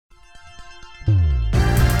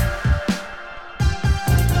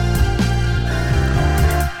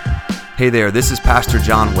Hey there, this is Pastor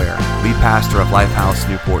John Ware, lead pastor of Lifehouse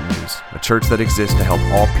Newport News, a church that exists to help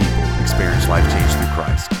all people experience life change through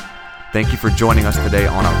Christ. Thank you for joining us today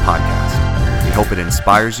on our podcast. We hope it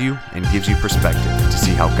inspires you and gives you perspective to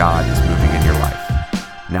see how God is moving in your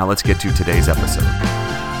life. Now let's get to today's episode.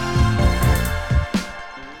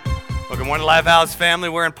 Well, good morning, Lifehouse family.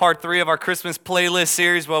 We're in part 3 of our Christmas playlist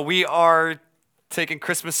series where we are taking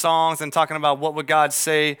Christmas songs and talking about what would God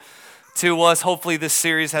say to us. Hopefully this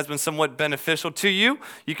series has been somewhat beneficial to you.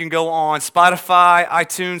 You can go on Spotify,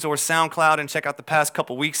 iTunes, or SoundCloud and check out the past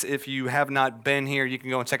couple weeks. If you have not been here, you can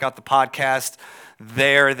go and check out the podcast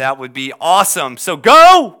there. That would be awesome. So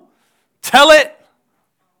go, tell it.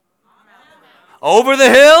 Over the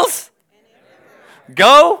hills,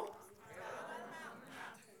 go.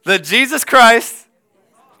 The Jesus Christ.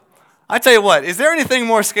 I tell you what, is there anything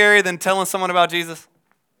more scary than telling someone about Jesus?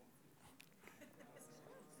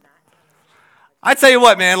 I tell you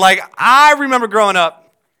what, man, I remember growing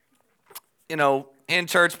up, in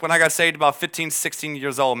church when I got saved about 15, 16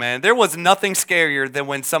 years old, man. There was nothing scarier than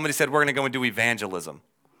when somebody said, we're going to go and do evangelism.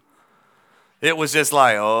 It was just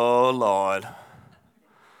like, oh, Lord.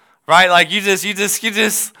 Right? Like, you just,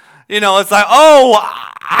 it's like, oh,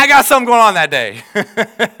 I got something going on that day.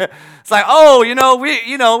 It's like, oh,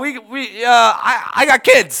 I got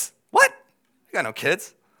kids. What? You got no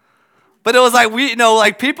kids. But it was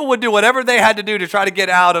like people would do whatever they had to do to try to get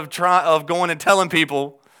out of going and telling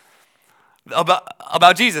people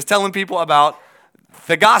about Jesus, telling people about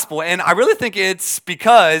the gospel. And I really think it's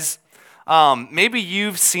because maybe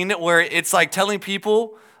you've seen it where it's like telling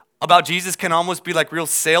people about Jesus can almost be like real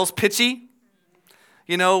sales pitchy.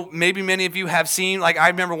 Maybe many of you have seen, I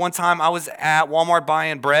remember one time I was at Walmart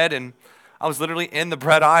buying bread, and I was literally in the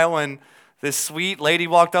bread aisle, and this sweet lady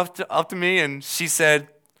walked up to me, and she said,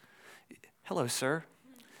 "Hello, sir.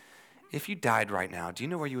 If you died right now, do you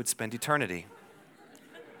know where you would spend eternity?"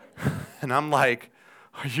 And I'm like,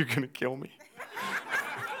 are you going to kill me?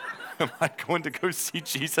 Am I going to go see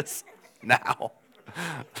Jesus now?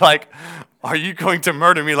 Are you going to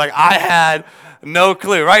murder me? I had no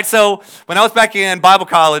clue, right? So when I was back in Bible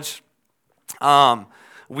college,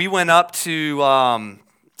 we went up to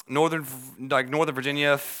Northern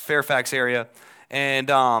Virginia, Fairfax area, and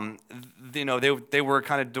they were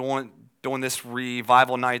kind of doing this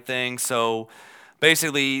revival night thing. So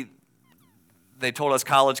basically, they told us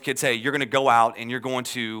college kids, hey, you're going to go out and you're going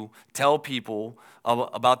to tell people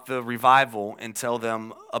about the revival and tell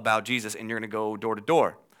them about Jesus, and you're going to go door to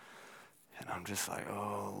door. And I'm just like,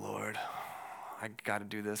 oh, Lord, I got to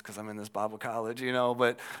do this because I'm in this Bible college,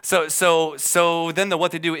 But so then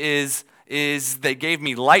what they do is they gave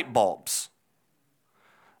me light bulbs.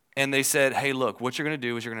 And they said, hey, look, what you're going to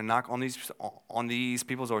do is you're going to knock on these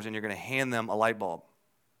people's doors, and you're going to hand them a light bulb.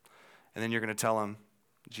 And then you're going to tell them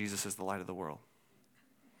Jesus is the light of the world.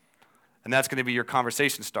 And that's going to be your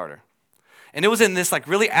conversation starter. And it was in this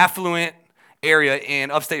really affluent area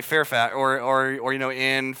in upstate Fairfax or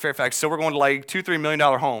in Fairfax. So we're going to $2-3 million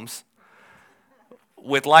homes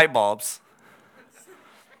with light bulbs.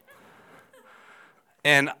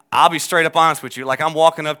 And I'll be straight up honest with you. I'm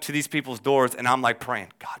walking up to these people's doors, and I'm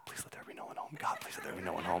praying, God, please let there be no one home. God, please let there be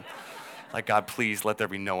no one home. God, please let there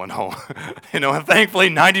be no one home. And thankfully,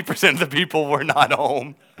 90% of the people were not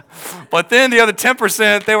home. But then the other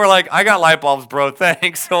 10%, they were like, I got light bulbs, bro,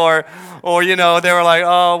 thanks. Or they were like,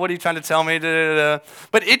 oh, what are you trying to tell me?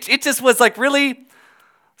 But it just was really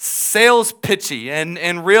sales pitchy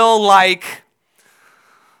and real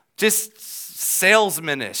just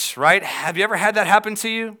salesman-ish, right? Have you ever had that happen to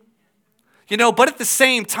you? But at the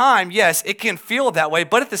same time, yes, it can feel that way.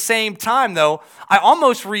 But at the same time, though, I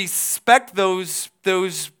almost respect those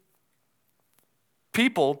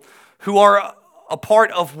people who are a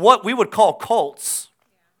part of what we would call cults.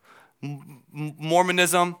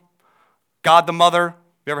 Mormonism, God the Mother.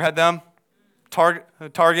 You ever had them?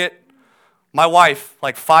 Target. My wife,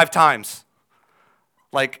 5 times.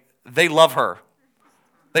 They love her.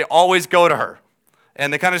 They always go to her.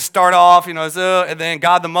 And they kind of start off, and then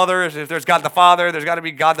God the Mother. If there's God the Father, there's got to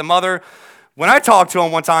be God the Mother. When I talked to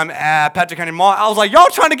him one time at Patrick Henry Mall, I was like, y'all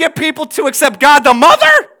trying to get people to accept God the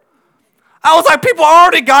Mother? I was like, people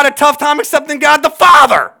already got a tough time accepting God the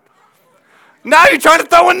Father. Now you're trying to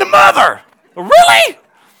throw in the Mother. Really?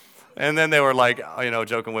 And then they were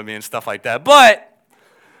joking with me and stuff like that. But,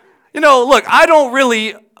 look, I don't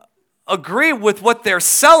really agree with what they're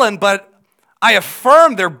selling, but I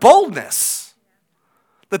affirm their boldness.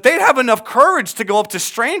 That they'd have enough courage to go up to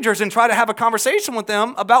strangers and try to have a conversation with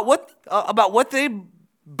them about what they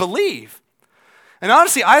believe. And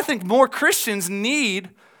honestly, I think more Christians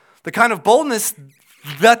need the kind of boldness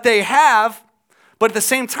that they have But at the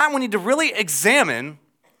same time, we need to really examine,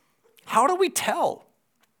 how do we tell?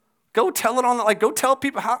 Go tell it on, go tell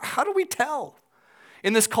people, how do we tell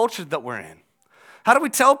in this culture that we're in? How do we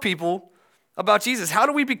tell people about Jesus? How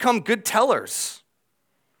do we become good tellers?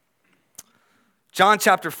 John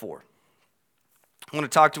chapter 4. I want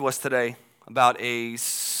to talk to us today about a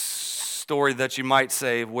story that you might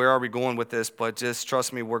say, where are we going with this? But just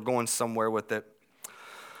trust me, we're going somewhere with it.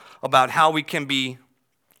 About how we can be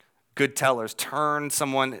good tellers. Turn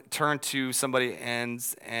to somebody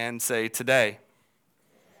and say, today,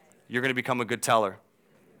 you're going to become a good teller.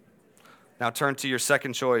 Now turn to your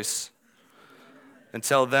second choice and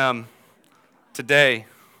tell them, today,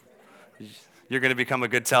 you're going to become a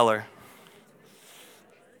good teller.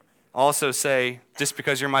 Also say, just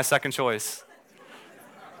because you're my second choice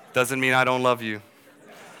doesn't mean I don't love you.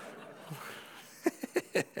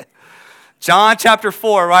 John chapter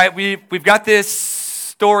 4, right? We've got this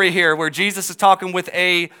story here where Jesus is talking with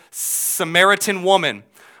a Samaritan woman,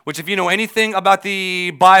 which if you know anything about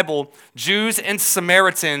the Bible, Jews and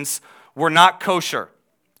Samaritans were not kosher.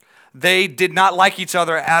 They did not like each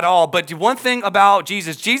other at all. But the one thing about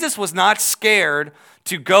Jesus was not scared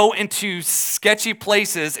to go into sketchy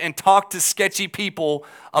places and talk to sketchy people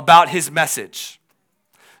about his message.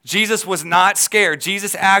 Jesus was not scared.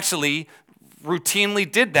 Jesus actually routinely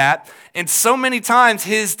did that. And so many times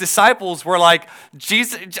his disciples were like,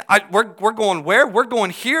 Jesus, we're going where? We're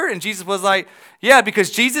going here? And Jesus was like, yeah,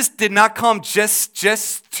 because Jesus did not come just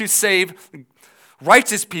to save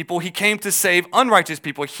righteous people. He came to save unrighteous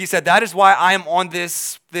people. He said, that is why I am on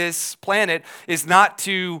this planet, is not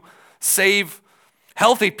to save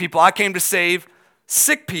healthy people. I came to save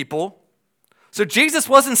sick people. So Jesus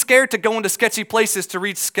wasn't scared to go into sketchy places to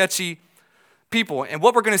reach sketchy people. And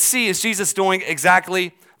what we're going to see is Jesus doing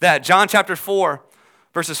exactly that. John chapter 4,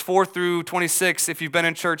 verses 4 through 26. If you've been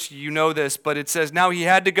in church, you know this, but it says, now he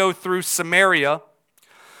had to go through Samaria.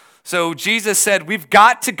 So Jesus said, we've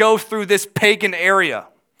got to go through this pagan area,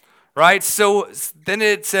 right? So then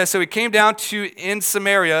it says, so he came down in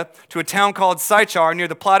Samaria to a town called Sychar, near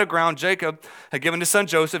the plot of ground Jacob had given to son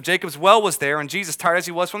Joseph. Jacob's well was there, and Jesus, tired as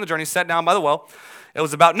he was from the journey, sat down by the well. It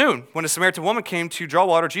was about noon. When a Samaritan woman came to draw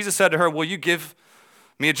water, Jesus said to her, will you give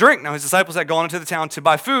me a drink? Now his disciples had gone into the town to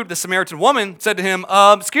buy food. The Samaritan woman said to him,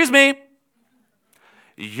 excuse me,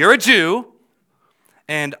 you're a Jew,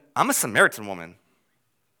 and I'm a Samaritan woman.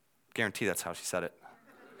 Guarantee that's how she said it.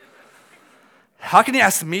 How can you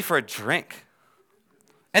ask me for a drink?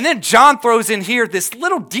 And then John throws in here this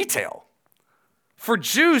little detail. For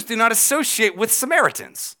Jews do not associate with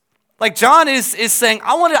Samaritans. Like John is saying,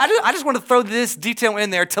 I just want to throw this detail in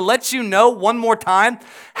there to let you know one more time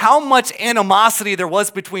how much animosity there was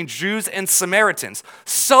between Jews and Samaritans.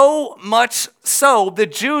 So much so, the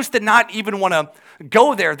Jews did not even want to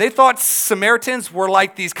go there. They thought Samaritans were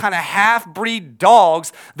like these kind of half-breed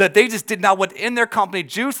dogs that they just did not want in their company.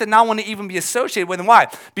 Jews did not want to even be associated with them. Why?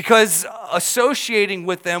 Because associating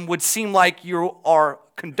with them would seem like you are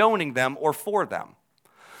condoning them or for them.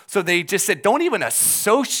 So they just said, don't even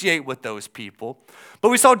associate with those people. But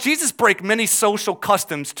we saw Jesus break many social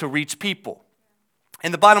customs to reach people.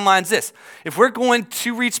 And the bottom line is this: if we're going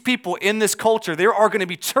to reach people in this culture, there are going to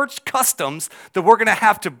be church customs that we're going to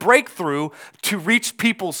have to break through to reach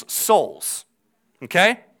people's souls.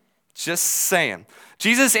 Okay? Just saying.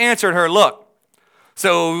 Jesus answered her, look,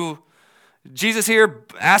 so Jesus here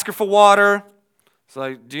asked her for water. It's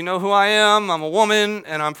like, do you know who I am? I'm a woman,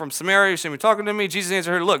 and I'm from Samaria. You shouldn't be talking to me. Jesus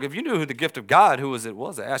answered her, look, if you knew who the gift of God, who was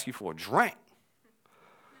to ask you for a drink,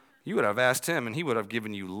 you would have asked him, and he would have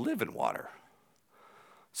given you living water.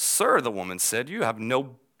 Sir, the woman said, you have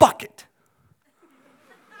no bucket.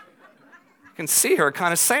 I can see her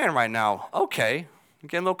kind of saying right now, okay, you're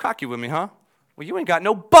getting a little cocky with me, huh? Well, you ain't got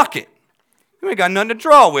no bucket. You ain't got nothing to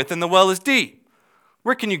draw with, and the well is deep.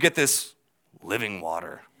 Where can you get this living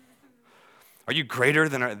water? Are you greater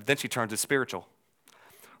than our, then she turned to spiritual.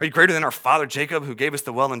 Are you greater than our father Jacob, who gave us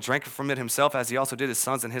the well and drank from it himself, as he also did his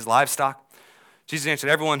sons and his livestock? Jesus answered,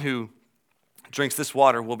 everyone who drinks this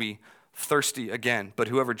water will be thirsty again, but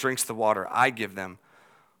whoever drinks the water I give them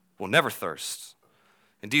will never thirst.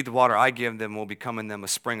 Indeed, the water I give them will become in them a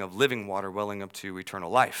spring of living water welling up to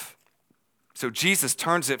eternal life. So Jesus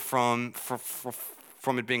turns it from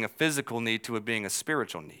it being a physical need to it being a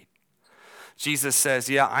spiritual need. Jesus says,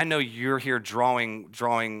 yeah, I know you're here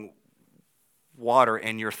drawing water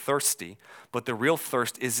and you're thirsty, but the real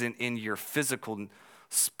thirst isn't in your physical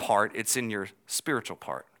part, it's in your spiritual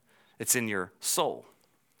part. It's in your soul.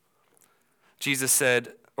 Jesus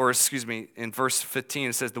said, in verse 15,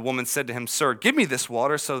 it says, the woman said to him, "Sir, give me this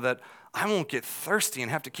water so that I won't get thirsty and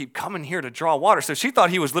have to keep coming here to draw water." So she thought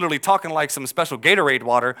he was literally talking like some special Gatorade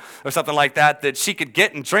water or something like that she could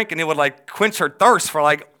get and drink, and it would like quench her thirst for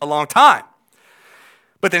like a long time.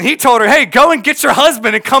 But then he told her, "Hey, go and get your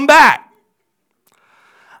husband and come back."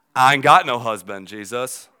 "I ain't got no husband,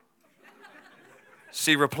 Jesus,"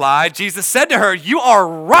 she replied. Jesus said to her, "You are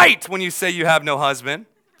right when you say you have no husband.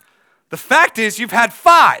 The fact is, you've had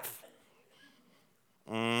 5.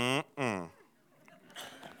 And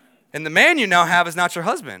the man you now have is not your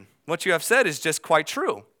husband. What you have said is just quite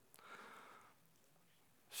true."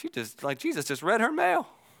 Jesus just read her mail.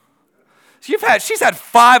 She's had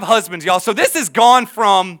 5 husbands, y'all. So this has gone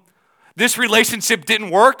from this relationship didn't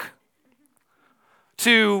work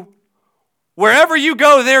to wherever you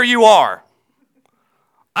go, there you are.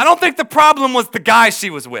 I don't think the problem was the guy she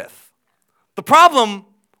was with. The problem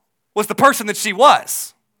was the person that she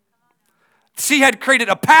was. She had created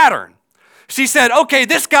a pattern. She said, "Okay,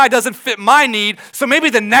 this guy doesn't fit my need, so maybe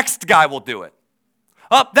the next guy will do it.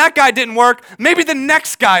 Oh, that guy didn't work. Maybe the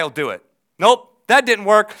next guy will do it. Nope, that didn't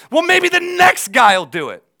work. Well, maybe the next guy will do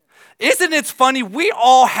it." Isn't it funny? We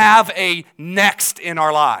all have a next in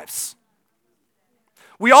our lives.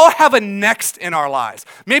 We all have a next in our lives.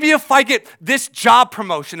 Maybe if I get this job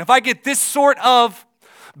promotion, if I get this sort of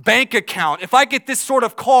bank account, if I get this sort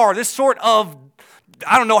of car, this sort of,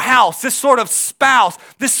 house, this sort of spouse,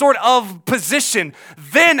 this sort of position,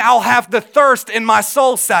 then I'll have the thirst in my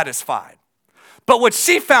soul satisfied. But what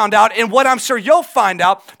she found out, and what I'm sure you'll find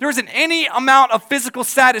out, there isn't any amount of physical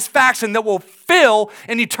satisfaction that will fill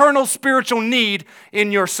an eternal spiritual need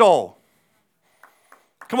in your soul.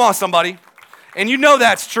 Come on, somebody. And you know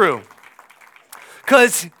that's true.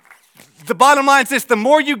 Because the bottom line is this: the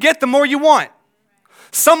more you get, the more you want.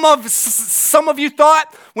 Some of you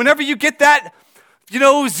thought whenever you get that,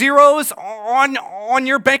 zeros on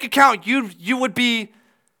your bank account, you would be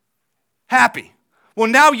happy. Well,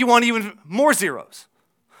 now you want even more zeros.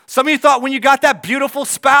 Some of you thought when you got that beautiful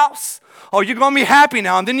spouse, you're going to be happy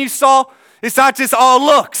now. And then you saw it's not just all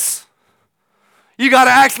looks. You got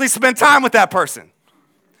to actually spend time with that person.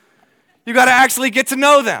 You got to actually get to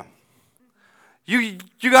know them. You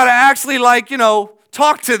got to actually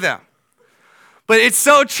talk to them. But it's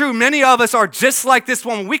so true. Many of us are just like this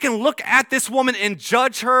woman. We can look at this woman and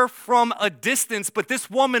judge her from a distance, but this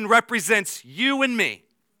woman represents you and me,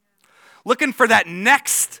 looking for that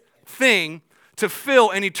next thing to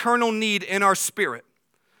fill an eternal need in our spirit.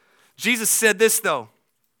 Jesus said this, though.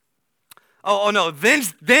 Oh no,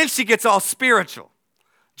 then she gets all spiritual.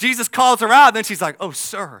 Jesus calls her out, then she's like, "Oh,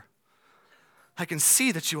 sir, I can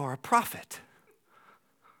see that you are a prophet."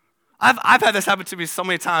 I've had this happen to me so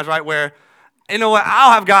many times, right, where,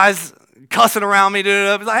 I'll have guys cussing around me,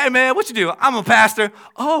 like, "Hey, man, what you do?" "I'm a pastor."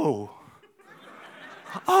 Oh,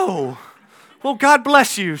 well, God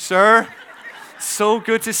bless you, sir. So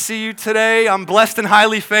good to see you today. I'm blessed and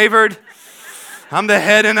highly favored. I'm the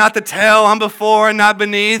head and not the tail. I'm before and not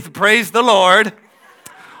beneath. Praise the Lord.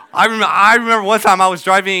 I remember one time I was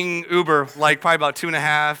driving Uber, probably about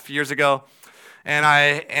 2.5 years ago, and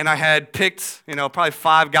I had picked, probably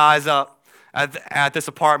 5 guys up at this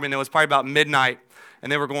apartment. It was probably about midnight,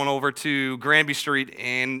 and they were going over to Granby Street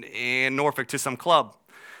in Norfolk to some club.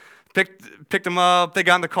 Picked them up. They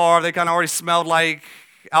got in the car. They kind of already smelled like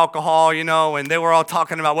alcohol, and they were all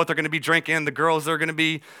talking about what they're going to be drinking, the girls they're going to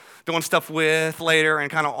be doing stuff with later,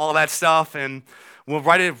 and kind of all that stuff. And well,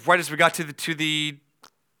 right as we got to the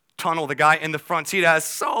tunnel, the guy in the front seat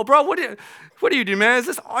asked, "So, bro, what do you do, man? Is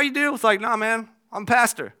this all you do?" It's like, "Nah, man, I'm a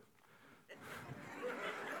pastor."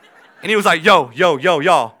 And he was like, yo,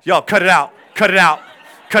 y'all, cut it out,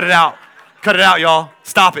 y'all.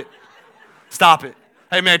 Stop it.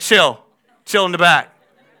 Hey, man, chill in the back.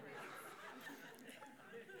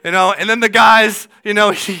 And then the guys,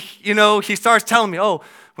 he starts telling me, "Oh,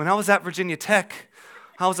 when I was at Virginia Tech,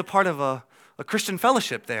 I was a part of a Christian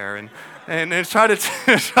fellowship there," and try to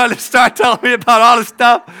start telling me about all the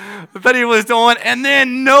stuff that he was doing. And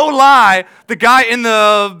then, no lie, the guy in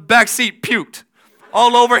the back seat puked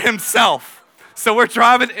all over himself. So we're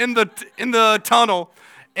driving in the tunnel,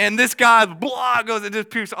 and this guy goes and just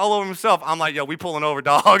pukes all over himself. I'm like, "Yo, we pulling over,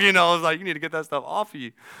 dog." I was like, "You need to get that stuff off of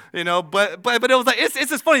you," But it was like it's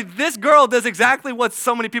just funny. This girl does exactly what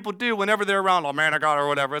so many people do whenever they're around. "Oh man, I got her," or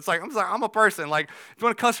whatever. It's like I'm a person. Like, if you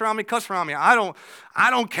want to cuss around me, cuss around me. I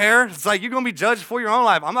don't care. It's like you're gonna be judged for your own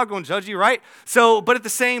life. I'm not gonna judge you, right? So, but at the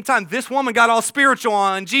same time, this woman got all spiritual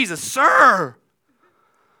on Jesus. "Sir,"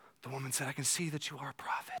 the woman said, "I can see that you are a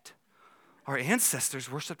prophet." Our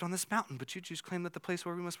ancestors worshipped on this mountain, but you Jews claim that the place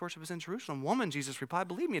where we must worship is in Jerusalem. Woman, Jesus replied,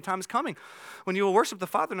 believe me, a time is coming when you will worship the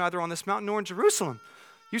Father neither on this mountain nor in Jerusalem.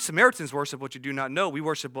 You Samaritans worship what you do not know. We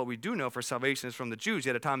worship what we do know, for salvation is from the Jews.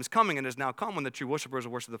 Yet a time is coming and has now come when the true worshipers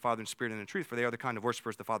will worship the Father in spirit and in truth, for they are the kind of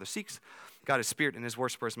worshipers the Father seeks. God is spirit, and his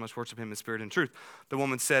worshipers must worship him in spirit and truth. The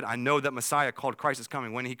woman said, I know that Messiah called Christ is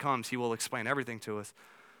coming. When he comes, he will explain everything to us.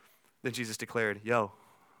 Then Jesus declared, yo,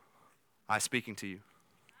 I speaking to you.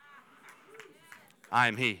 I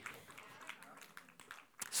am he.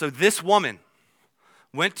 So this woman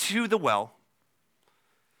went to the well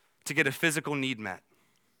to get a physical need met.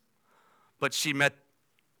 But she met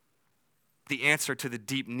the answer to the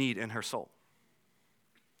deep need in her soul.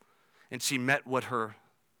 And she met what her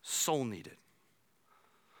soul needed.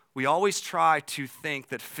 We always try to think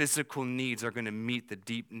that physical needs are going to meet the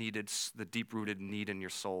deep-rooted need in your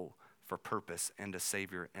soul for purpose and a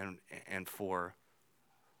Savior and for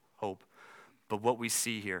hope. But what we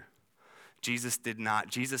see here, Jesus'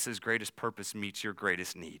 greatest purpose meets your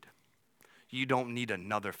greatest need. You don't need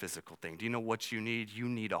another physical thing. Do you know what you need? You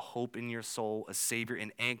need a hope in your soul, a Savior,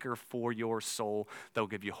 an anchor for your soul that will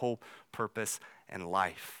give you hope, purpose, and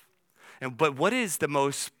life. But what is the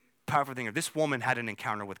most powerful thing? This woman had an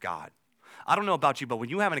encounter with God. I don't know about you, but when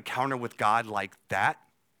you have an encounter with God like that,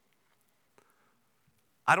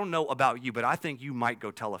 I don't know about you, but I think you might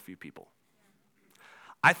go tell a few people.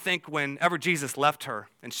 I think whenever Jesus left her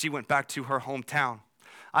and she went back to her hometown,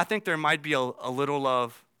 I think there might be a little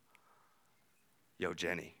of, yo,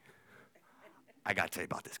 Jenny, I got to tell you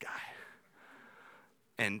about this guy.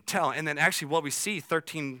 And then actually what we see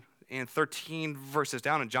 13 verses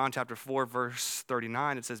down in John chapter 4, verse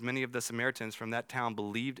 39, it says, many of the Samaritans from that town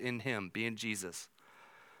believed in him, being Jesus,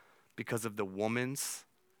 because of the woman's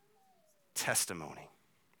testimony.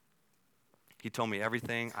 He told me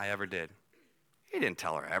everything I ever did. He didn't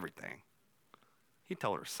tell her everything. He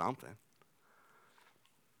told her something.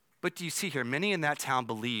 But do you see here, many in that town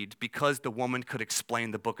believed because the woman could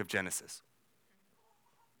explain the book of Genesis.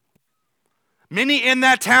 Many in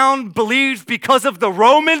that town believed because of the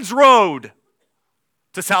Romans road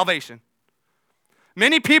to salvation.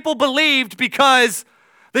 Many people believed because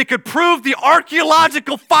they could prove the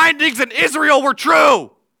archaeological findings in Israel were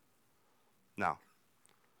true. No.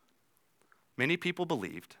 Many people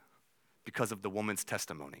believed because of the woman's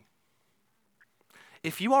testimony.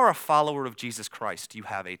 If you are a follower of Jesus Christ, you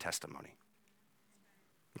have a testimony.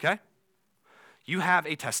 Okay? You have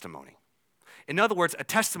a testimony. In other words, a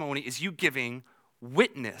testimony is you giving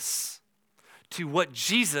witness to what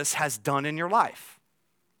Jesus has done in your life.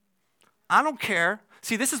 I don't care.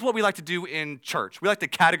 See, this is what we like to do in church. We like to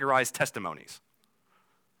categorize testimonies.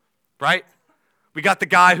 Right? We got the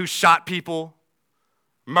guy who shot people,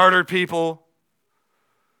 murdered people,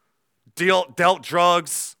 dealt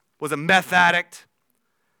drugs, was a meth addict,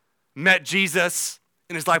 met Jesus,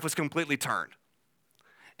 and his life was completely turned.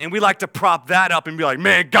 And we like to prop that up and be like,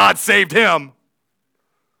 man, God saved him.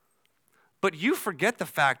 But you forget the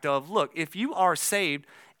fact of, look, if you are saved,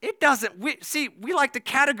 it doesn't, we like to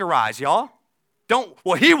categorize, y'all.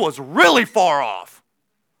 Well, he was really far off.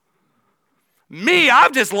 Me,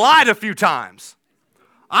 I've just lied a few times.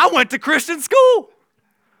 I went to Christian school.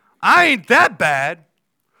 I ain't that bad.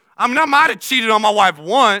 I mean, I might have cheated on my wife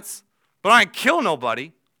once, but I ain't kill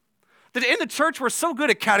nobody. In the church, we're so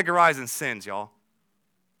good at categorizing sins, y'all.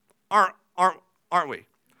 Aren't we?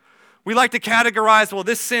 We like to categorize, well,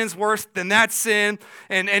 this sin's worse than that sin.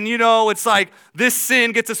 And you know, it's like this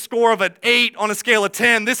sin gets a score of an 8 on a scale of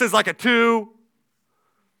 10. This is like a 2.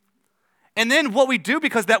 And then what we do,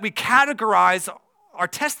 because that we categorize our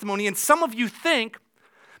testimony, and some of you think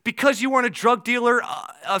because you weren't a drug dealer,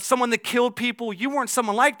 someone that killed people, you weren't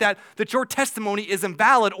someone like that, that your testimony is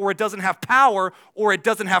invalid or it doesn't have power or it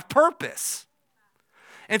doesn't have purpose.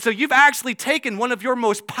 And so you've actually taken one of your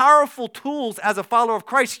most powerful tools as a follower of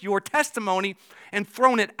Christ, your testimony, and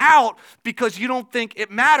thrown it out because you don't think it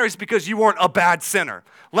matters because you weren't a bad sinner.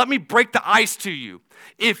 Let me break the ice to you.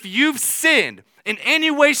 If you've sinned in any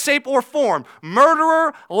way, shape, or form,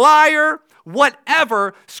 murderer, liar,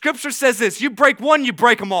 whatever, Scripture says this, you break one, you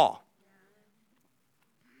break them all.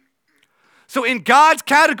 So in God's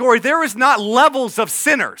category, there is not levels of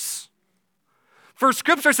sinners. For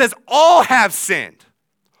Scripture says all have sinned.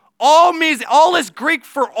 All means, all is Greek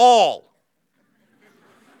for all.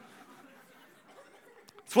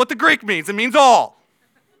 That's what the Greek means. It means all.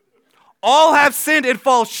 All have sinned and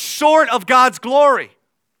fall short of God's glory.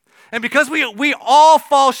 And because we all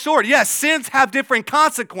fall short, yes, sins have different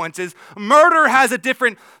consequences. Murder has a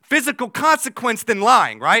different physical consequence than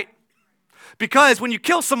lying, right? Because when you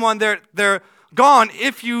kill someone, they're gone.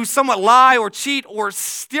 If you somewhat lie or cheat or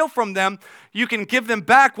steal from them, you can give them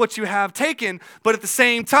back what you have taken, but at the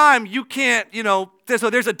same time, you can't,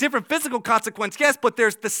 so there's a different physical consequence, yes, but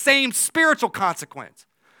there's the same spiritual consequence.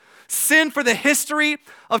 Sin, for the history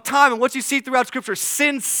of time and what you see throughout Scripture,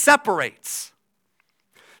 sin separates.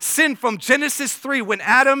 Sin from Genesis 3, when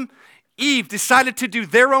Adam, Eve decided to do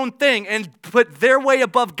their own thing and put their way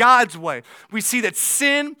above God's way. We see that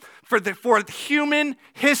sin for human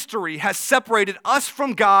history has separated us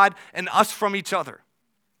from God and us from each other.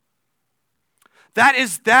 That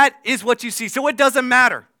is what you see. So it doesn't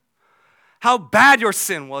matter how bad your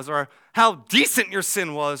sin was or how decent your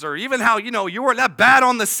sin was or even how, you weren't that bad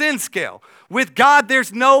on the sin scale. With God,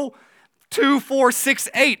 there's no 2, 4, 6,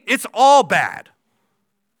 8. It's all bad.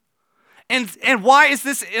 And why is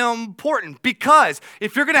this important? Because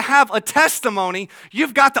if you're going to have a testimony,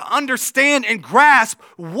 you've got to understand and grasp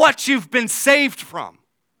what you've been saved from.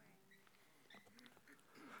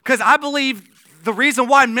 Because I believe the reason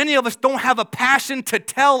why many of us don't have a passion to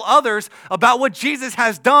tell others about what Jesus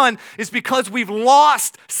has done is because we've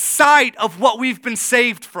lost sight of what we've been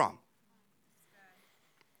saved from.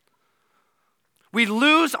 We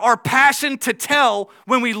lose our passion to tell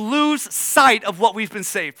when we lose sight of what we've been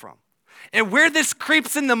saved from. And where this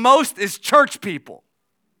creeps in the most is church people.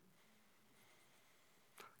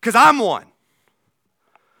 Because I'm one.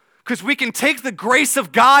 Because we can take the grace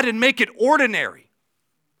of God and make it ordinary.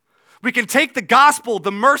 We can take the gospel,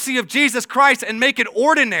 the mercy of Jesus Christ, and make it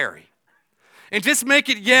ordinary. And just make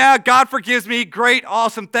it, yeah, God forgives me, great,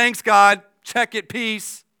 awesome, thanks God, check it,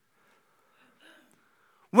 peace.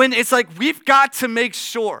 When it's like we've got to make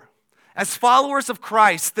sure, as followers of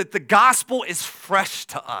Christ, that the gospel is fresh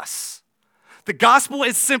to us. The gospel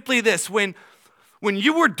is simply this: when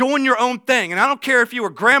you were doing your own thing, and I don't care if you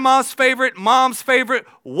were grandma's favorite, mom's favorite,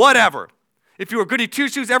 whatever. If you were goody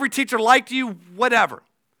two-shoes, every teacher liked you, whatever.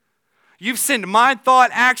 You've sinned, mind,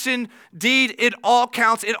 thought, action, deed, it all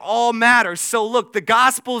counts, it all matters. So look, the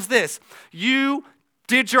gospel is this: you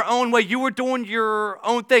did your own way, you were doing your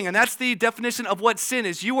own thing, and that's the definition of what sin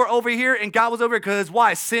is. You were over here and God was over here, because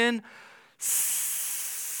why? Sin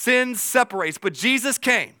separates, but Jesus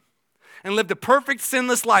came and lived a perfect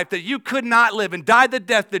sinless life that you could not live and died the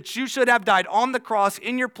death that you should have died on the cross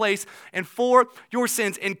in your place and for your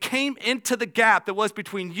sins, and came into the gap that was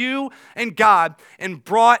between you and God and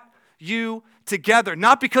brought you together,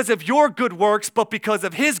 not because of your good works, but because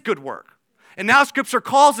of his good work. And now Scripture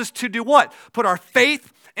calls us to do what? Put our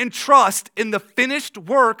faith and trust in the finished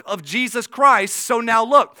work of Jesus Christ. So now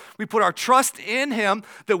look, we put our trust in him,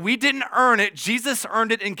 that we didn't earn it. Jesus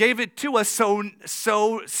earned it and gave it to us.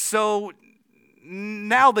 So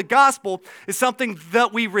now the gospel is something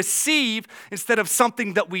that we receive instead of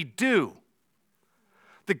something that we do.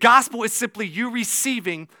 The gospel is simply you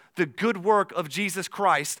receiving the good work of Jesus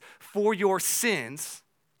Christ for your sins,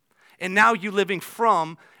 and now you living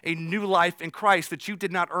from a new life in Christ that you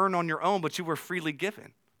did not earn on your own, but you were freely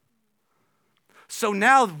given. So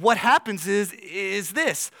now what happens is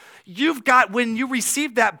this. You've got, when you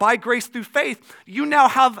receive that by grace through faith, you now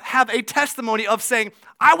have a testimony of saying,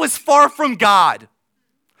 I was far from God.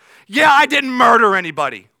 Yeah, I didn't murder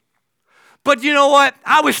anybody. But you know what?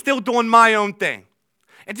 I was still doing my own thing.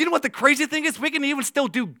 And do you know what the crazy thing is? We can even still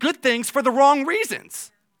do good things for the wrong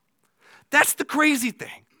reasons. That's the crazy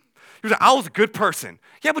thing. You're like, I was a good person.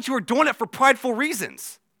 Yeah, but you were doing it for prideful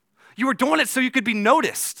reasons. You were doing it so you could be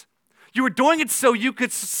noticed. You were doing it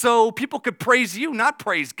so people could praise you, not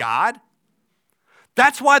praise God.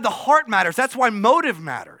 That's why the heart matters. That's why motive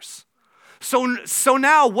matters. So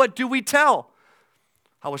now what do we tell?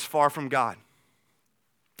 I was far from God.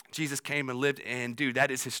 Jesus came and lived, and dude,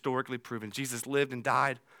 that is historically proven. Jesus lived and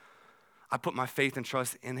died. I put my faith and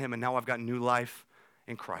trust in him, and now I've got new life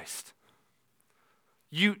in Christ.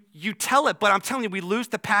 You tell it, but I'm telling you, we lose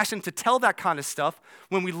the passion to tell that kind of stuff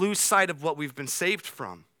when we lose sight of what we've been saved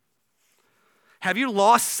from. Have you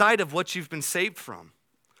lost sight of what you've been saved from?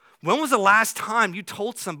 When was the last time you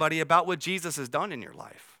told somebody about what Jesus has done in your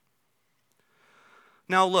life?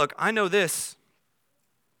 Now look, I know this,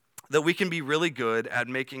 that we can be really good at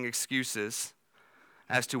making excuses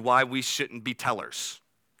as to why we shouldn't be tellers.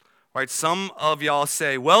 Right? Some of y'all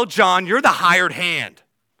say, well, John, you're the hired hand.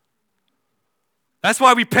 That's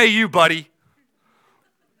why we pay you, buddy.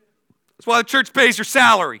 That's why the church pays your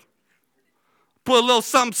salary. Put a little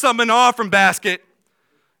something in the offering basket.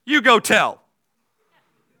 You go tell.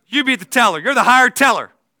 You be the teller. You're the hired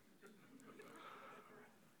teller.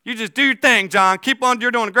 You just do your thing, John. Keep on,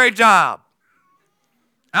 you're doing a great job.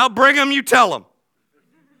 I'll bring them, you tell them.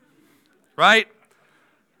 Right?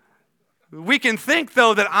 We can think,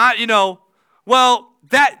 though, that Well,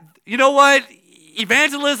 you know what?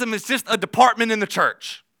 Evangelism is just a department in the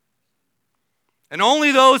church. And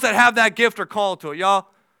only those that have that gift are called to it. Y'all,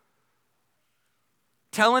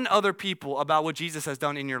 telling other people about what Jesus has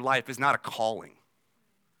done in your life is not a calling.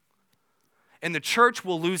 And the church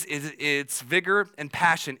will lose its vigor and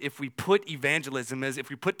passion if we put evangelism if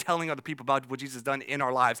we put telling other people about what Jesus has done in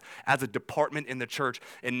our lives as a department in the church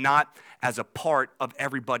and not as a part of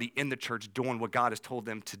everybody in the church doing what God has told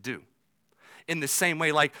them to do. In the same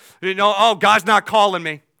way, like, oh, God's not calling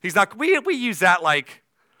me. He's not. We use that like,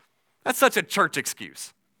 that's such a church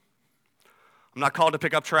excuse. I'm not called to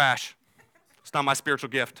pick up trash. It's not my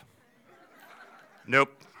spiritual gift.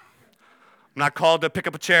 Nope. I'm not called to pick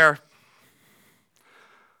up a chair.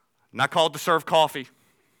 Not called to serve coffee.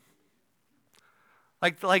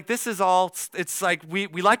 Like this is all, it's like we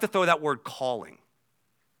like to throw that word calling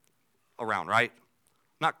around, right?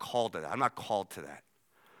 I'm not called to that. I'm not called to that.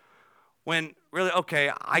 When really,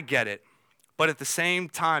 okay, I get it. But at the same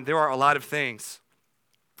time, there are a lot of things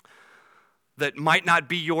that might not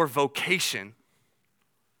be your vocation,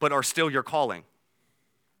 but are still your calling.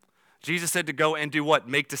 Jesus said to go and do what?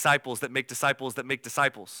 Make disciples that make disciples that make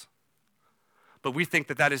disciples. But we think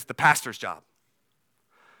that that is the pastor's job.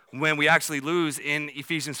 When we actually lose in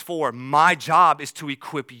Ephesians 4, my job is to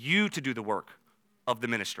equip you to do the work of the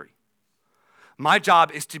ministry. My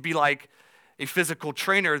job is to be like a physical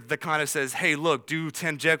trainer that kind of says, hey, look, do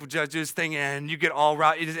 10 do this thing, and you get all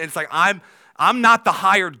right. It's like I'm not the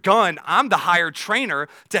hired gun. I'm the hired trainer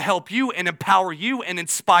to help you and empower you and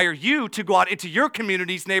inspire you to go out into your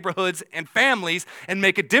communities, neighborhoods, and families and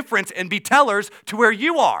make a difference and be tellers to where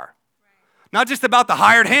you are. Not just about the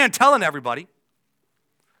hired hand telling everybody.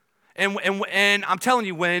 And I'm telling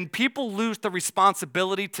you, when people lose the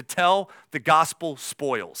responsibility to tell, the gospel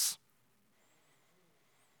spoils.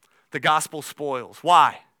 The gospel spoils.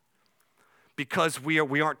 Why? Because we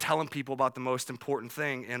aren't telling people about the most important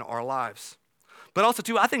thing in our lives. But also,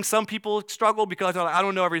 too, I think some people struggle because they're like, I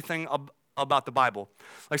don't know everything about the Bible.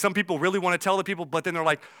 Like some people really want to tell the people, but then they're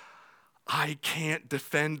like, I can't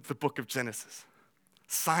defend the book of Genesis.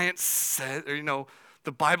 Science says,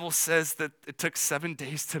 the Bible says that it took 7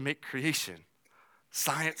 days to make creation.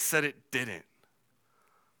 Science said it didn't.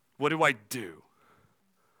 What do I do?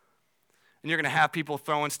 And you're going to have people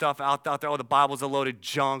throwing stuff out there. Oh, the Bible's a load of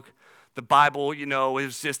junk. The Bible,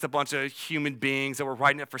 is just a bunch of human beings that were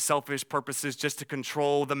writing it for selfish purposes just to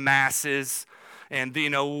control the masses. And,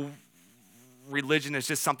 religion is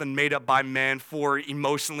just something made up by men for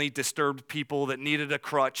emotionally disturbed people that needed a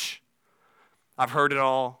crutch. I've heard it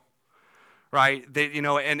all, right?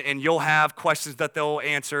 And you'll have questions that they'll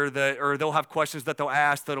answer or they'll have questions that they'll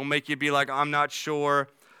ask that'll make you be like, I'm not sure.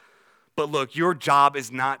 But look, your job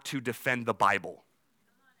is not to defend the Bible.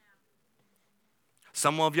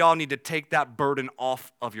 Some of y'all need to take that burden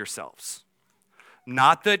off of yourselves.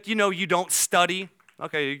 Not that, you don't study.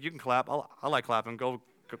 Okay, you can clap. I like clapping. Go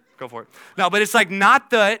for it. No, but it's like not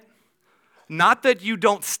that you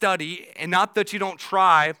don't study and not that you don't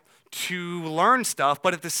try to learn stuff,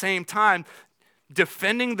 but at the same time,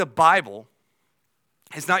 defending the Bible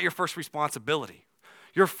is not your first responsibility.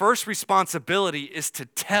 Your first responsibility is to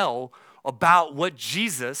tell about what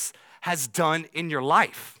Jesus has done in your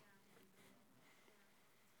life.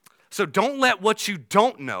 So don't let what you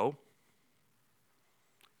don't know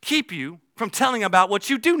keep you from telling about what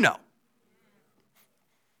you do know.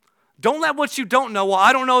 Don't let what you don't know, well,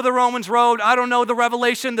 I don't know the Romans road, I don't know the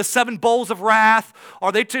Revelation, the 7 bowls of wrath.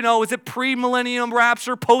 Are they to know, is it pre-millennium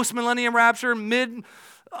rapture, post-millennium rapture,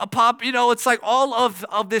 mid-pop? It's like all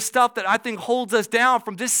of this stuff that I think holds us down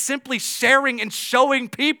from just simply sharing and showing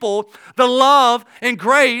people the love and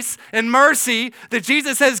grace and mercy that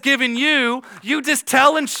Jesus has given you. You just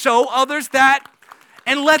tell and show others that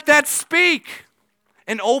and let that speak.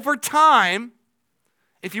 And over time,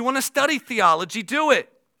 if you want to study theology, do it.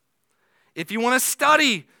 If you want to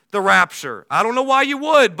study the rapture, I don't know why you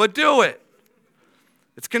would, but do it.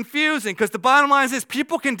 It's confusing because the bottom line is this: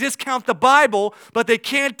 people can discount the Bible, but they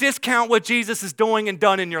can't discount what Jesus is doing and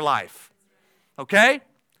done in your life. Okay?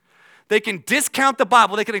 They can discount the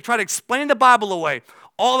Bible. They can try to explain the Bible away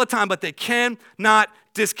all the time, but they cannot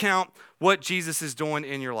discount what Jesus is doing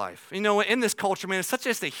in your life. In this culture, man, it's such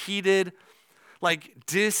just a heated,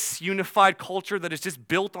 disunified culture that is just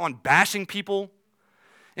built on bashing people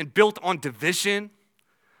and built on division.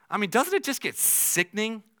 I mean, doesn't it just get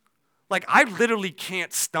sickening? I literally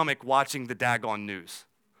can't stomach watching the daggone news,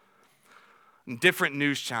 different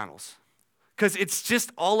news channels, because it's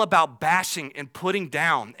just all about bashing and putting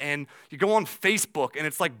down. And you go on Facebook and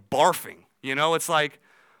it's like barfing. It's like,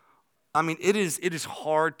 it is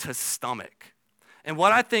hard to stomach. And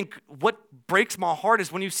what breaks my heart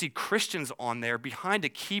is when you see Christians on there behind a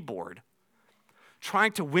keyboard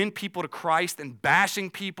trying to win people to Christ and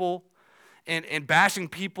bashing people and bashing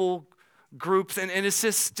people groups. And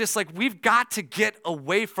it's just like we've got to get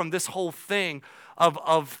away from this whole thing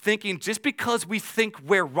of thinking just because we think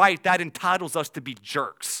we're right, that entitles us to be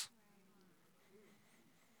jerks.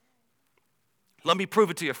 Let me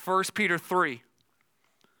prove it to you. 1 Peter 3.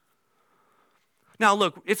 Now,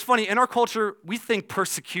 look, it's funny. In our culture, we think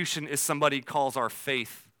persecution is somebody calls our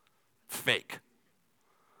faith fake.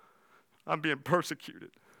 I'm being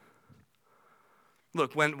persecuted.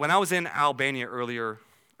 Look, when I was in Albania earlier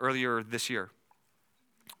this year,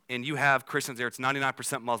 and you have Christians there, it's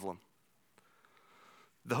 99% Muslim.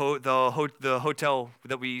 The hotel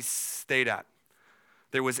that we stayed at,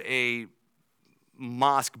 there was a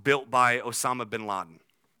mosque built by Osama bin Laden.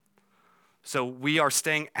 So we are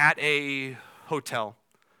staying at a hotel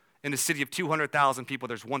in a city of 200,000 people.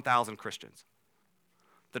 There's 1,000 Christians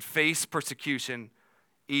that face persecution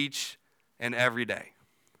each and every day.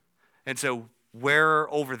 And so we're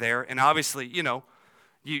over there, and obviously,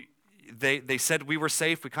 they said we were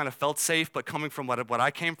safe. We kind of felt safe, but coming from what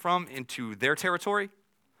I came from into their territory,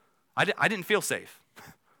 I didn't feel safe.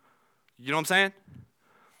 You know what I'm saying?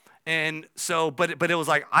 And so, but it was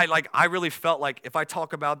like I really felt like if I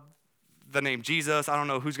talk about the name Jesus, I don't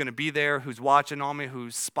know who's going to be there, who's watching on me,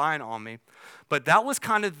 who's spying on me. But that was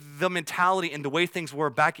kind of the mentality and the way things were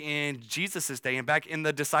back in Jesus' day and back in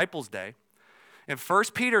the disciples' day. In 1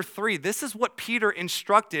 Peter 3, this is what Peter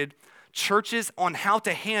instructed churches on how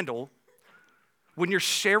to handle when you're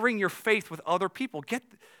sharing your faith with other people. Get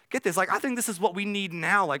this. Like, I think this is what we need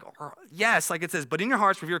now. Like, yes, like it says, but in your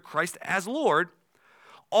hearts revere Christ as Lord.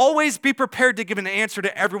 Always be prepared to give an answer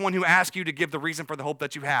to everyone who asks you to give the reason for the hope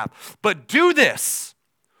that you have. But do this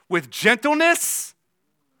with gentleness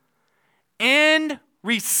and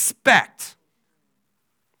respect.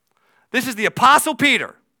 This is the Apostle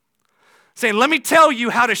Peter saying, let me tell you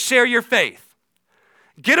how to share your faith.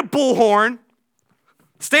 Get a bullhorn,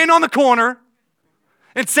 stand on the corner,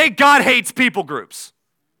 and say God hates people groups.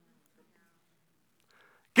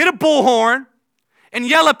 Get a bullhorn and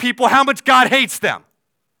yell at people how much God hates them.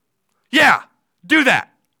 Yeah, do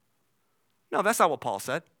that. No, that's not what Peter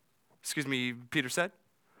said.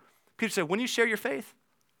 Peter said, when you share your faith,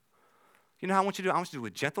 you know how I want you to do it? I want you to do it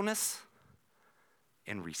with gentleness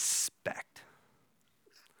and respect.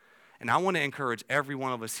 And I want to encourage every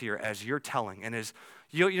one of us here as you're telling, and as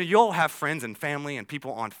you'll have friends and family and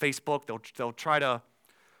people on Facebook, they'll try to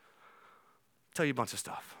tell you a bunch of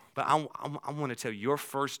stuff. But I want to tell you, your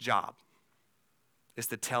first job is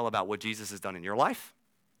to tell about what Jesus has done in your life.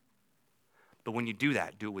 But when you do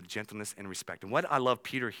that, do it with gentleness and respect. And what I love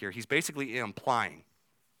Peter here, he's basically implying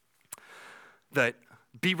that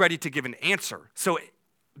be ready to give an answer. So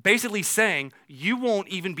basically saying you won't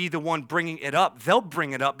even be the one bringing it up. They'll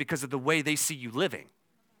bring it up because of the way they see you living.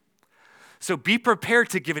 So be prepared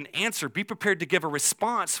to give an answer. Be prepared to give a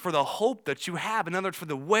response for the hope that you have. In other words, for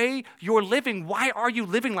the way you're living. Why are you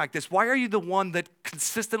living like this? Why are you the one that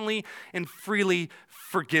consistently and freely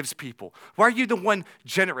forgives people? Why are you the one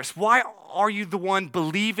generous? Why are you the one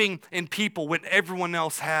believing in people when everyone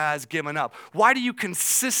else has given up? Why do you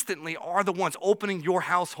consistently are the ones opening your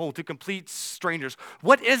household to complete strangers?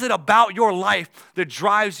 What is it about your life that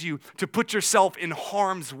drives you to put yourself in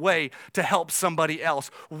harm's way to help somebody else?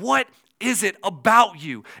 What is it about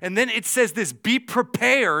you? And then it says this, be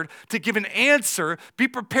prepared to give an answer, be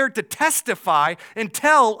prepared to testify and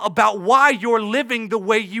tell about why you're living the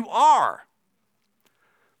way you are.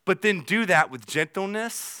 But then do that with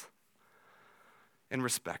gentleness and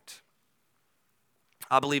respect.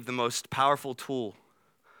 I believe the most powerful tool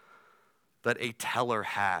that a teller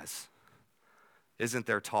has isn't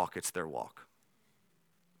their talk, it's their walk.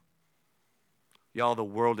 Y'all, the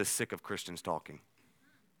world is sick of Christians talking.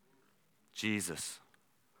 Jesus.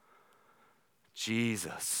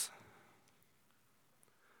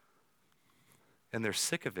 And they're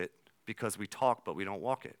sick of it because we talk but we don't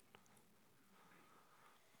walk it.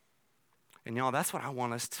 And y'all, that's what I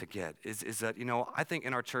want us to get, is that, I think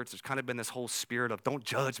in our church there's kind of been this whole spirit of don't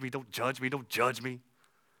judge me, don't judge me, don't judge me.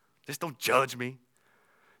 Just don't judge me.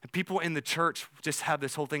 And people in the church just have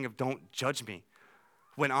this whole thing of don't judge me.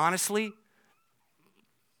 When honestly,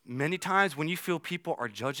 many times when you feel people are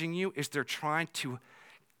judging you, is they're trying to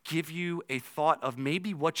give you a thought of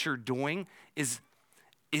maybe what you're doing it's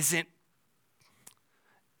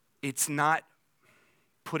not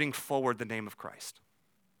putting forward the name of Christ.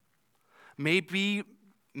 Maybe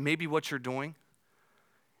what you're doing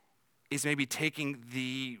is maybe taking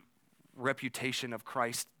the reputation of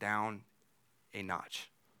Christ down a notch.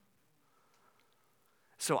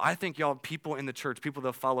 So I think, y'all, people in the church, people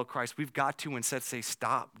that follow Christ, we've got to instead say,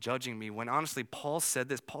 stop judging me. When honestly, Paul said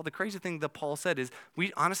this. The crazy thing that Paul said is,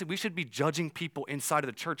 we should be judging people inside of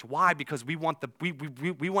the church. Why? Because we want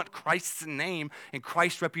we want Christ's name and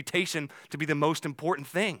Christ's reputation to be the most important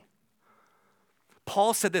thing.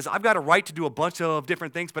 Paul said this, I've got a right to do a bunch of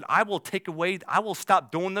different things, but I will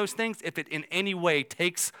stop doing those things if it in any way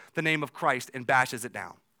takes the name of Christ and bashes it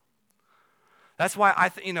down. That's why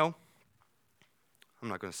I'm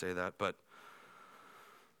not going to say that, but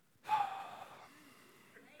I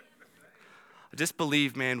just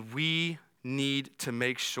believe, man, we need to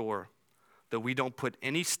make sure that we don't put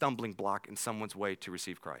any stumbling block in someone's way to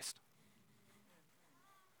receive Christ.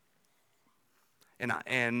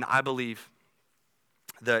 And I believe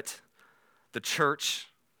that the church,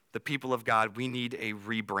 the people of God, we need a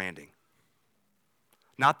rebranding.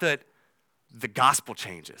 Not that the gospel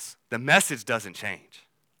changes. The message doesn't change.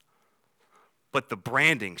 But the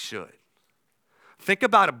branding should. Think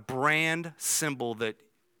about a brand symbol that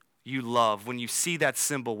you love. When you see that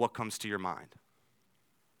symbol, what comes to your mind?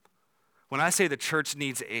 When I say the church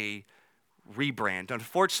needs a rebrand,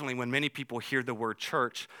 unfortunately, when many people hear the word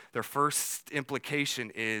church, their first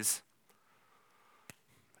implication is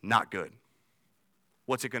not good.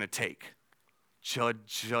 What's it going to take?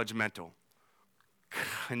 Judgmental,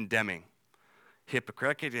 condemning,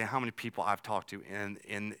 hypocrite. How many people I've talked to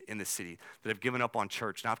in the city that have given up on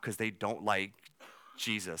church, not because they don't like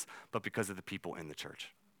Jesus, but because of the people in the church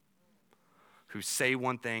who say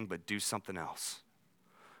one thing but do something else.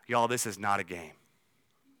 Y'all, this is not a game.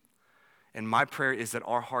 And my prayer is that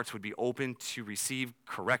our hearts would be open to receive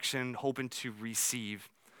correction, open to receive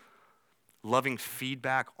loving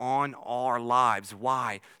feedback on our lives.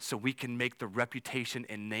 Why? So we can make the reputation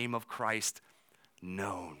and name of Christ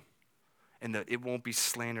known. And that it won't be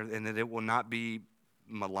slandered and that it will not be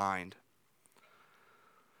maligned.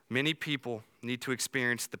 Many people need to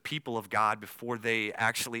experience the people of God before they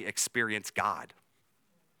actually experience God.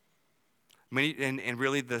 And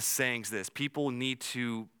really the saying's this, people need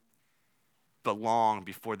to belong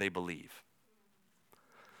before they believe.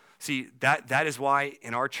 See, that is why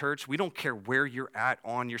in our church, we don't care where you're at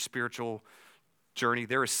on your spiritual journey,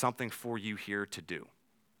 there is something for you here to do.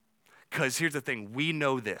 Because here's the thing, we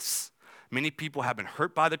know this. Many people have been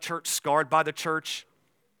hurt by the church, scarred by the church.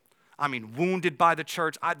 Wounded by the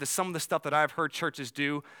church. Some of the stuff that I've heard churches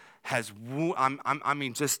do has,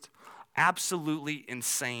 just absolutely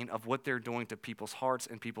insane of what they're doing to people's hearts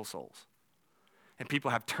and people's souls. And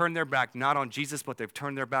people have turned their back not on Jesus, but they've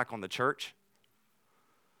turned their back on the church.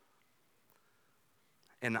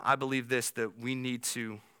 And I believe this, that we need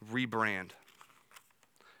to rebrand.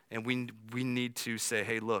 And we need to say,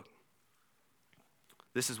 hey, look,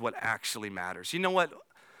 this is what actually matters. You know what?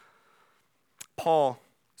 Paul,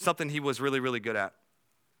 something he was really, really good at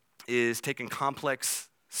is taking complex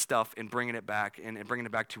stuff and bringing it back and bringing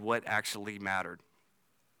it back to what actually mattered.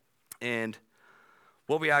 And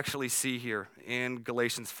what we actually see here in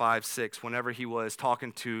Galatians 5:6, whenever he was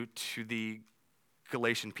talking to the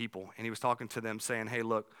Galatian people, and he was talking to them saying, hey,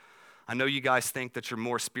 look, I know you guys think that you're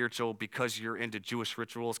more spiritual because you're into Jewish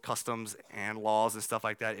rituals, customs, and laws and stuff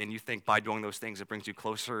like that, and you think by doing those things it brings you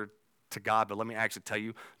closer to God, but let me actually tell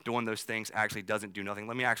you, doing those things actually doesn't do nothing.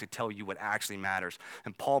 Let me actually tell you what actually matters.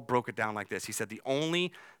 And Paul broke it down like this. He said, the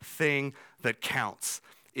only thing that counts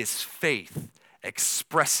is faith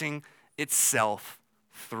expressing itself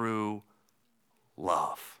through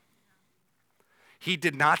love. He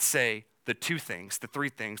did not say the two things, the three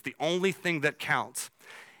things. The only thing that counts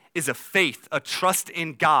is a faith, a trust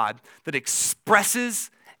in God that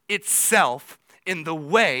expresses itself in the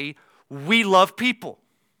way we love people.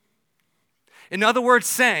 In other words,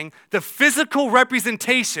 saying the physical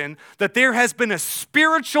representation that there has been a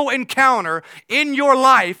spiritual encounter in your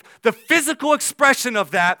life, the physical expression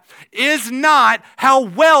of that is not how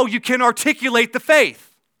well you can articulate the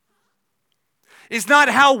faith. Is not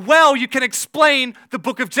how well you can explain the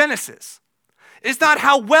book of Genesis. It's not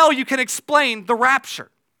how well you can explain the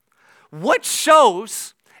rapture. What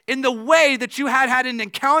shows in the way that you had an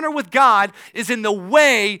encounter with God is in the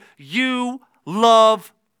way you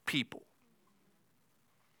love people.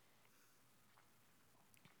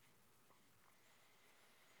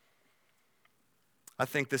 I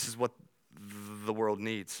think this is what the world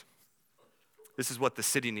needs. This is what the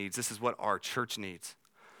city needs. This is what our church needs.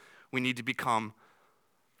 We need to become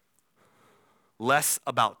less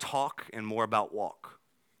about talk and more about walk.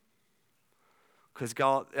 Because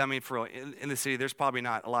God, for real, in the city, there's probably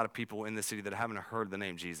not a lot of people in the city that haven't heard the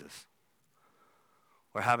name Jesus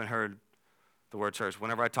or haven't heard the word church.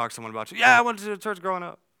 Whenever I talk to someone about, I went to church growing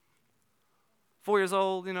up. 4 years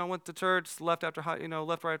old, went to church, left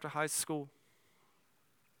right after high school.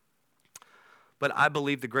 But I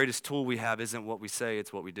believe the greatest tool we have isn't what we say,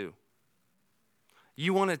 it's what we do.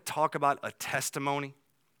 You want to talk about a testimony?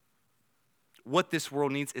 What this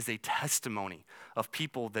world needs is a testimony of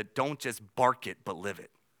people that don't just bark it, but live it.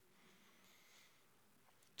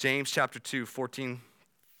 James chapter 2, 14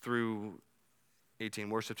 through 18.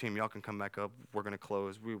 Worship team, y'all can come back up. We're going to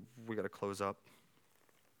close. We got to close up.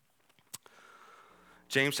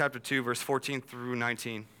 James chapter 2, verse 14 through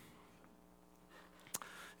 19.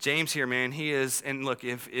 James here, man, he is, and look,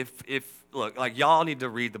 look, like y'all need to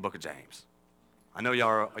read the book of James. I know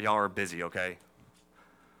y'all are busy, okay?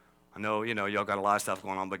 I know, y'all got a lot of stuff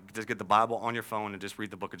going on, but just get the Bible on your phone and just read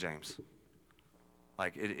the book of James.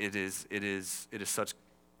 Like, it is such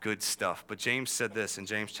good stuff. But James said this in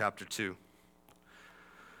James chapter 2.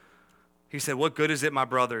 He said, "What good is it, my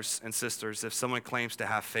brothers and sisters, if someone claims to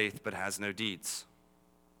have faith but has no deeds?"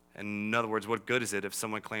 And in other words, what good is it if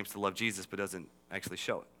someone claims to love Jesus but doesn't actually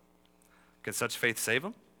show it? Can such faith save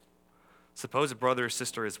them? Suppose a brother or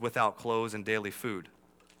sister is without clothes and daily food.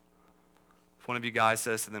 If one of you guys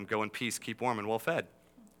says to them, "Go in peace, keep warm and well fed,"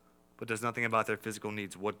 but does nothing about their physical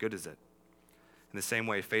needs, what good is it? In the same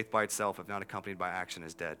way, faith by itself, if not accompanied by action,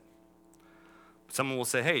 is dead. Someone will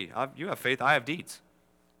say, "Hey, you have faith, I have deeds.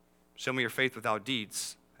 Show me your faith without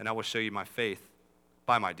deeds, and I will show you my faith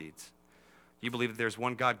by my deeds. You believe that there's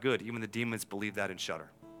one God, good. Even the demons believe that and shudder."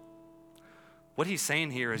 What he's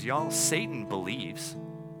saying here is, y'all, Satan believes.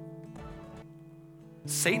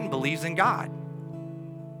 Satan believes in God.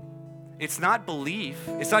 It's not belief.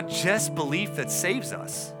 It's not just belief that saves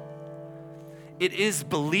us. It is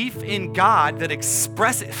belief in God that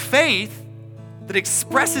expresses, faith that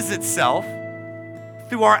expresses itself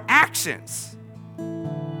through our actions.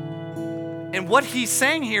 And what he's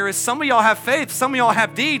saying here is, some of y'all have faith, some of y'all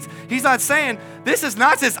have deeds. He's not saying this is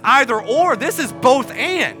not just either or, this is both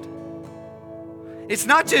and. It's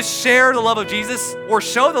not just share the love of Jesus or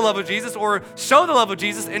show the love of Jesus or show the love of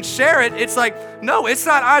Jesus and share it. It's like, no, it's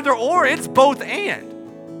not either or, it's both and.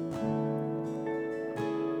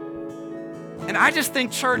 And I just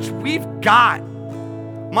think, church, we've got,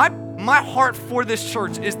 my heart for this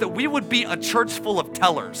church is that we would be a church full of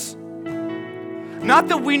tellers. Not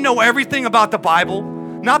that we know everything about the Bible.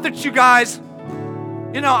 Not that you guys,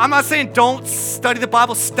 I'm not saying don't study the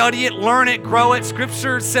Bible. Study it, learn it, grow it.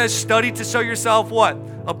 Scripture says study to show yourself what?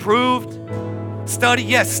 Approved. Study,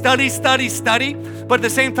 yes, study. But at the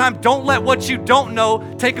same time, don't let what you don't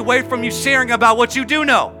know take away from you sharing about what you do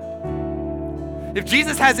know. If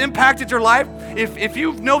Jesus has impacted your life, if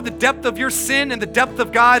you know the depth of your sin and the depth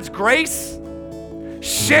of God's grace,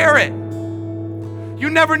 share it. You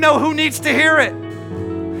never know who needs to hear it.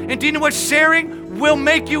 And do you know what? Sharing will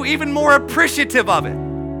make you even more appreciative of it.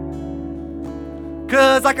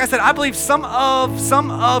 Because like I said, I believe some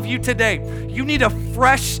of you today, you need a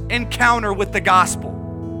fresh encounter with the gospel.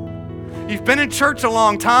 You've been in church a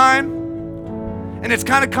long time, and it's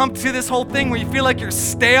kind of come to this whole thing where you feel like you're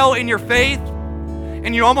stale in your faith,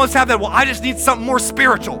 and you almost have that, well, I just need something more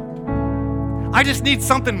spiritual. I just need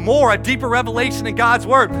something more, a deeper revelation in God's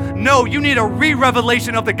word. No, you need a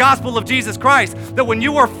re-revelation of the gospel of Jesus Christ. That when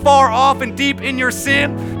you were far off and deep in your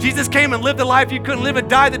sin, Jesus came and lived the life you couldn't live and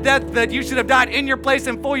died the death that you should have died in your place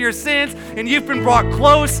and for your sins, and you've been brought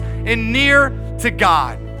close and near to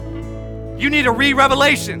God. You need a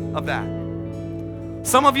re-revelation of that.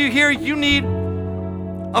 Some of you here, you need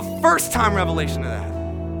a first-time revelation of that.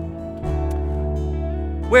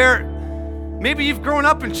 Where maybe you've grown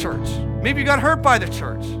up in church. Maybe you got hurt by the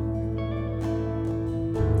church.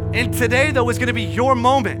 And today, though, is going to be your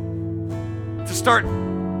moment to start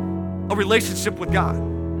a relationship with God.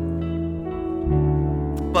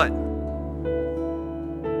 But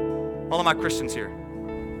all of my Christians here,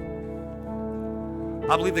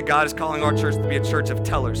 I believe that God is calling our church to be a church of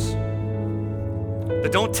tellers.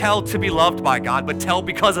 That don't tell to be loved by God, but tell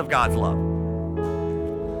because of God's love.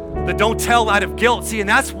 That don't tell out of guilt. See, and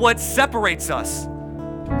that's what separates us.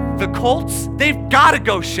 The cults, they've got to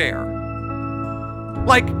go share.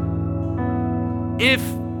 Like, if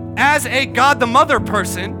as a God the Mother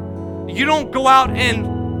person, you don't go out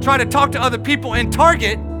and try to talk to other people in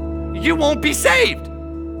Target, you won't be saved.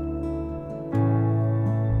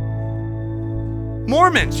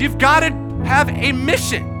 Mormons, you've got to have a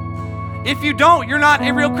mission. If you don't, you're not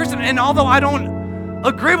a real Christian. And although I don't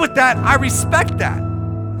agree with that, I respect that.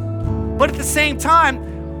 But at the same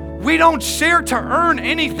time, we don't share to earn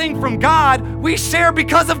anything from God. We share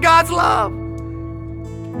because of God's love.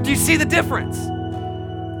 Do you see the difference?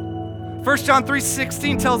 1 John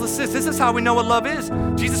 3:16 tells us this. This is how we know what love is.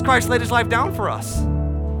 Jesus Christ laid his life down for us.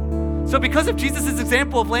 So because of Jesus'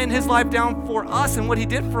 example of laying his life down for us and what he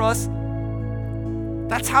did for us,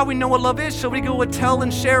 that's how we know what love is. So we go and tell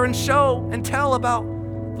and share and show and tell about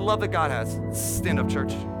the love that God has. Stand up,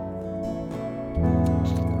 church. I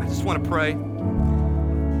just want to pray.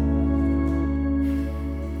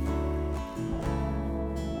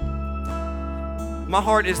 My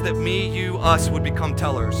heart is that me, you, us would become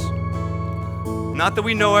tellers. Not that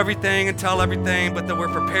we know everything and tell everything, but that we're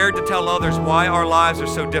prepared to tell others why our lives are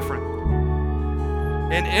so different.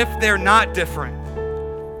 And if they're not different,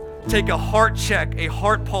 take a heart check, a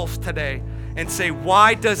heart pulse today, and say,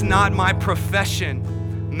 why does not my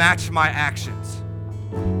profession match my actions?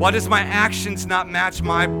 Why does my actions not match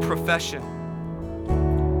my profession?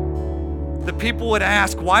 The people would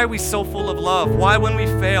ask, why are we so full of love? Why, when we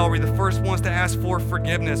fail, are we the first ones to ask for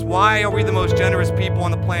forgiveness? Why are we the most generous people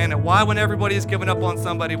on the planet? Why, when everybody has given up on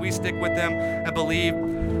somebody, we stick with them and believe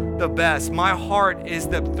the best? My heart is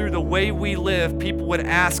that through the way we live, people would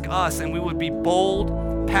ask us, and we would be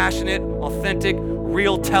bold, passionate, authentic,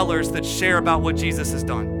 real tellers that share about what Jesus has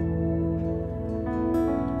done.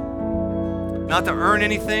 Not to earn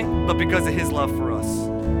anything, but because of his love for us.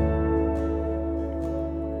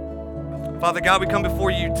 Father God, we come before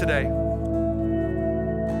you today,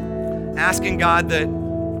 asking God that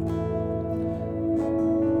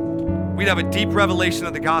we'd have a deep revelation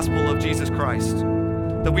of the gospel of Jesus Christ,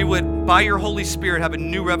 that we would, by your Holy Spirit, have a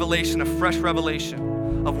new revelation, a fresh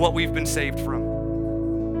revelation of what we've been saved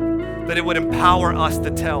from, that it would empower us to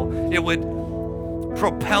tell, it would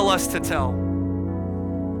propel us to tell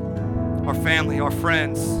our family, our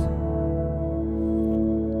friends,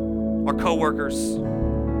 our coworkers.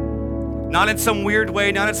 Not in some weird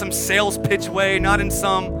way, not in some sales pitch way, not in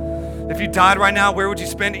some, if you died right now, where would you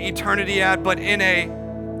spend eternity at, but in a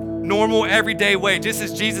normal, everyday way, just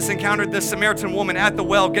as Jesus encountered the Samaritan woman at the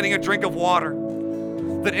well getting a drink of water,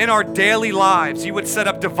 that in our daily lives, you would set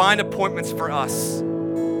up divine appointments for us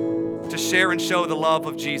to share and show the love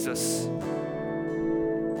of Jesus.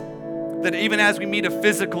 That even as we meet a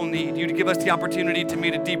physical need, you'd give us the opportunity to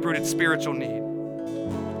meet a deep-rooted spiritual need.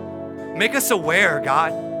 Make us aware,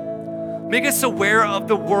 God. Make us aware of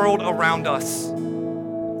the world around us,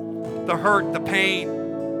 the hurt, the pain.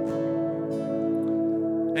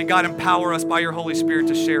 And God, empower us by your Holy Spirit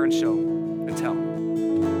to share and show and tell.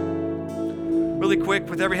 Really quick,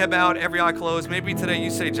 with every head bowed, every eye closed, maybe today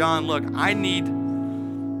you say, John, look, I need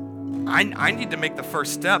to make the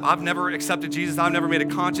first step. I've never accepted Jesus. I've never made a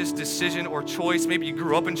conscious decision or choice. Maybe you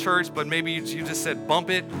grew up in church, but maybe you just said bump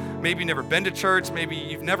it. Maybe you've never been to church. Maybe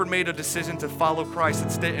you've never made a decision to follow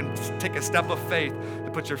Christ and take a step of faith,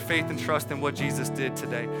 to put your faith and trust in what Jesus did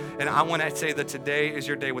today. And I want to say that today is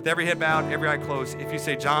your day. With every head bowed, every eye closed, if you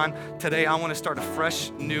say, John, today I want to start a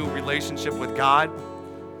fresh new relationship with God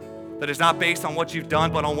that is not based on what you've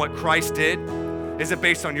done, but on what Christ did. Isn't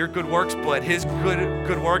based on your good works, but his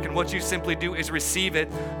good work, and what you simply do is receive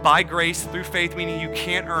it by grace through faith, meaning you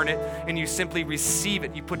can't earn it, and you simply receive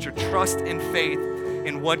it. You put your trust and faith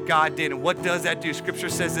in what God did. And what does that do? Scripture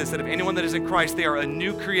says this, that if anyone that is in Christ, they are a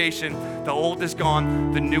new creation. The old is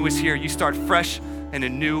gone, the new is here. You start fresh in a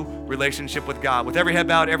new relationship with God. With every head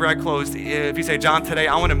bowed, every eye closed, if you say, John, today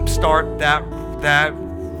I want to start that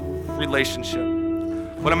relationship.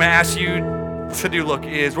 What I'm going to ask you to do, look,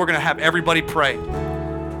 is we're going to have everybody pray.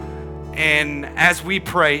 And as we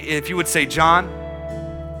pray, if you would say, John,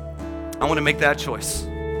 I want to make that choice.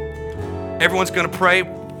 Everyone's going to pray.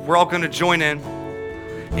 We're all going to join in.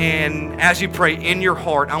 And as you pray in your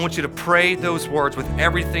heart, I want you to pray those words with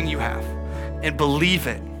everything you have and believe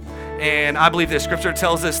it. And I believe this. Scripture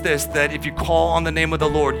tells us this, that if you call on the name of the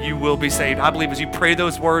Lord, you will be saved. I believe as you pray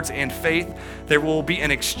those words in faith, there will be an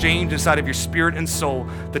exchange inside of your spirit and soul,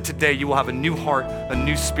 that today you will have a new heart, a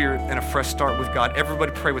new spirit, and a fresh start with God.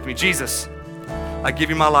 Everybody pray with me. Jesus, I give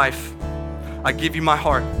you my life. I give you my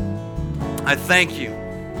heart. I thank you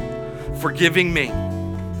for giving me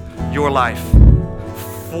your life,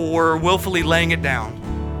 for willfully laying it down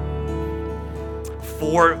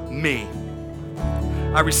for me.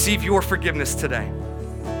 I receive your forgiveness today.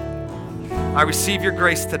 I receive your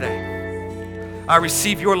grace today. I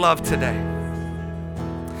receive your love today.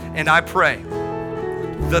 And I pray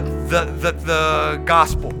that the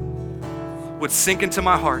gospel would sink into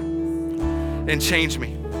my heart and change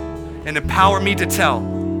me and empower me to tell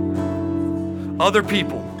other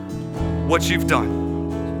people what you've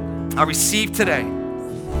done. I receive today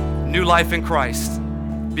new life in Christ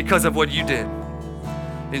because of what you did.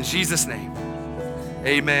 In Jesus' name.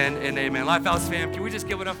 Amen and amen. Lifehouse fam, can we just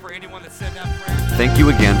give it up for anyone that said that prayer? Thank you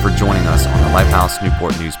again for joining us on the Lifehouse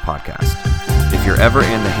Newport News podcast. If you're ever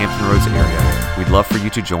in the Hampton Roads area, we'd love for you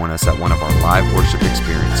to join us at one of our live worship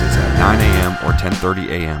experiences at 9 a.m. or 10:30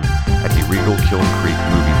 a.m. at the Regal Kiln Creek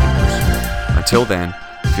Movie Theaters. Until then,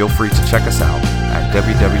 feel free to check us out at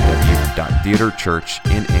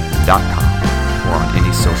www.theaterchurchnn.com or on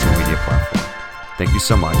any social media platform. Thank you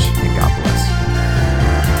so much, and God bless.